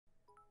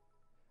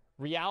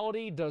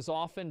Reality does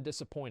often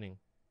disappointing.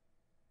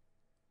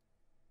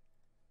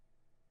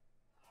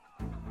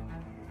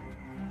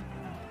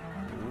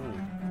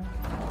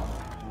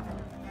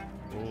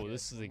 Ooh,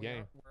 this is a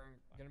game.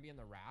 We're gonna be in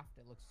the raft.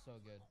 It looks so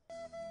good.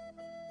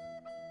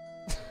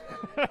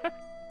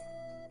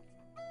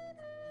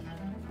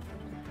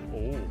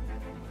 Oh.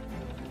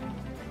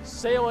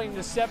 Sailing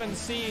the 7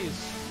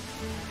 seas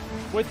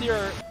with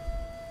your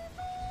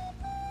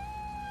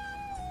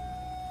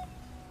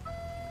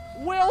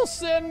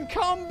Wilson,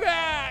 come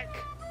back!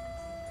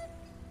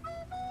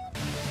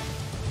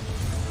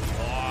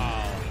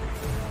 Wow.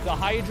 The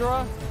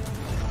Hydra?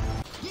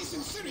 This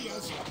is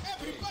serious.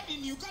 Everybody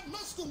in Uganda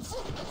must kung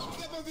fu.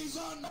 The movie's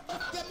on.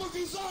 The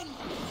movie's on.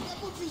 The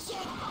movie's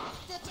on.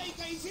 The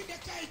tiger is in the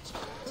cage.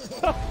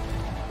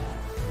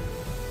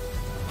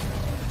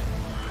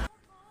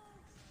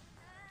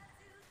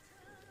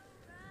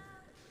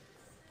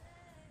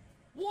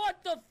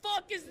 What the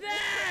fuck is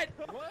that?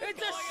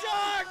 It's a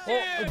shark,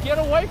 dude! Oh, get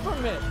away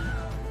from it!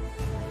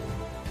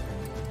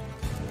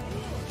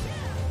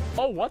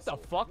 Oh, what the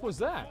fuck was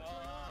that?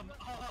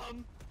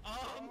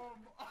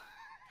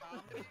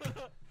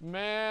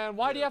 Man,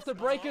 why do you have to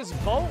break his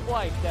boat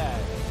like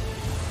that?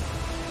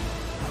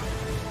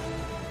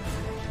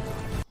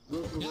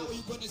 Now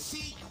you're gonna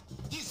see.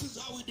 This is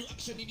how we do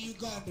action in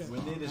Uganda. We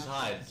need his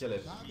hide. Kill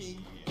it.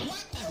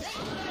 What the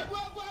heck?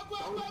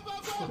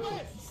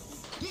 Whoa.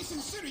 This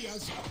is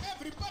serious.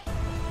 Everybody.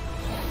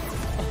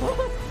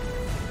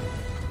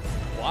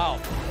 Wow.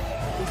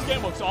 This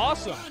game looks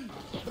awesome.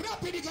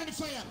 Rapid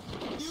gunfire.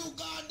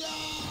 Uganda.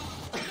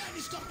 Let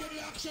me stop the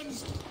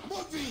reactions.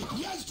 Movie.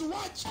 He has to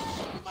watch.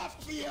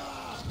 Mafia.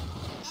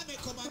 I'm a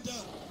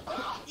commander.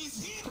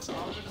 He's hit.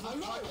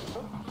 Hello.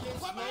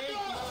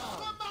 Commander.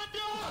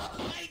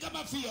 Tiger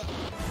Mafia.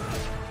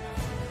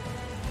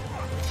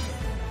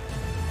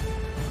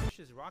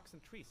 Bushes, rocks,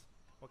 and trees.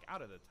 Walk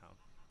out of the town.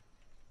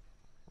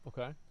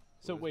 Okay.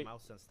 So wait,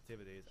 mouse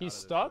sensitivity is he's out of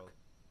this stuck? world.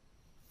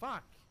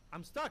 Fuck!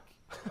 I'm stuck.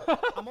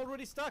 I'm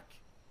already stuck.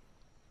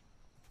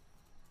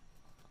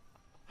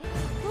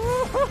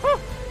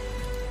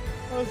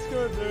 That's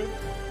good, dude.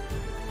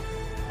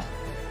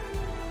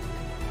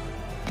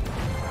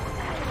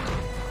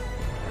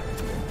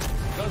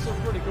 Those look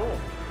pretty cool.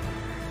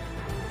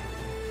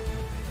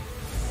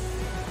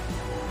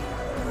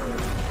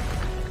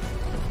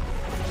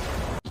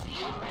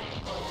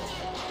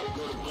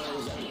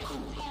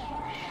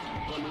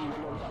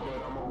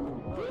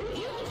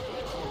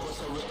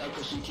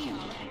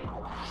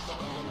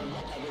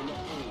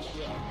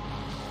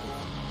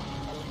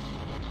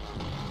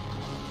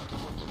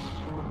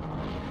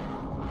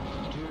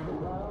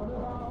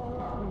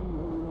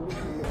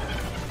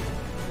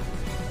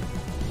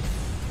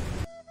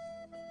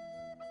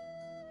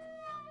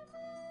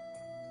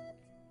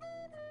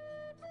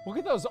 Look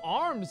at those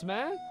arms,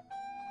 man.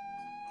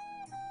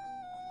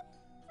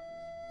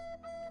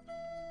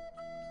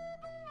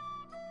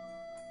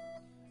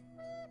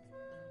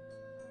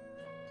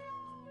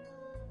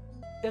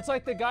 It's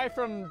like the guy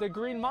from the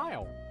Green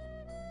Mile.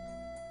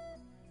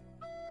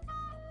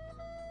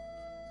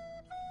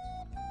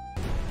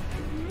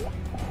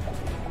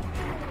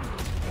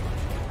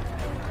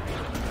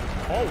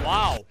 Oh,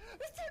 wow.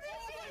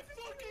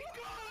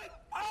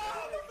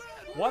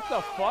 What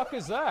the fuck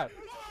is that?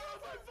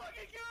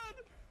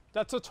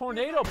 That's a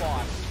tornado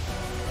boss.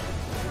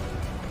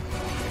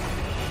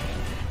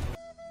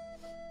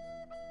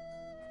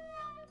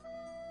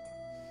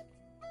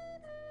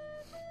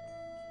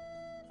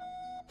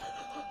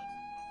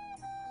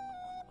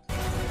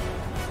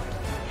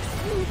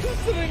 He's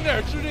just sitting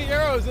there shooting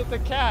arrows at the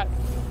cat,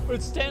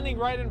 but standing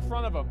right in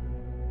front of him.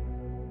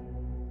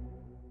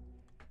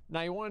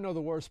 Now, you want to know the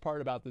worst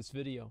part about this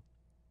video?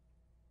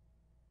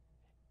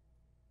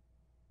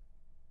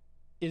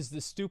 Is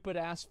the stupid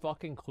ass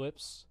fucking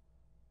clips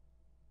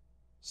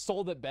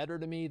sold it better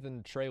to me than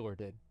the trailer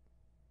did.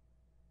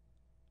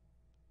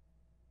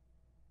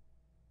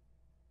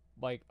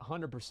 Like,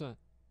 100%.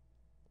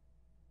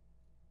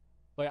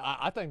 Like,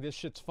 I think this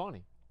shit's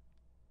funny.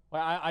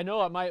 Like, I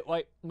know it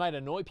might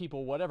annoy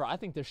people, whatever. I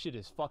think this shit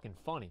is fucking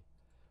funny.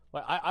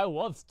 Like, I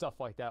love stuff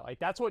like that. Like,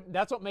 that's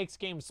what makes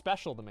games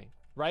special to me,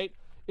 right?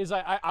 Is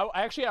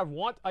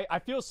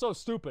I feel so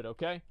stupid,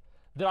 okay,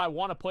 that I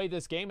want to play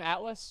this game,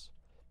 Atlas,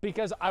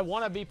 because I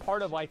want to be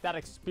part of, like, that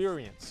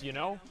experience, you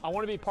know? I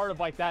want to be part of,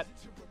 like, that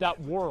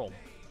world.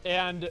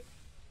 And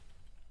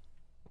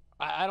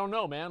I don't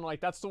know, man.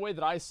 Like, that's the way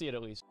that I see it,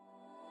 at least.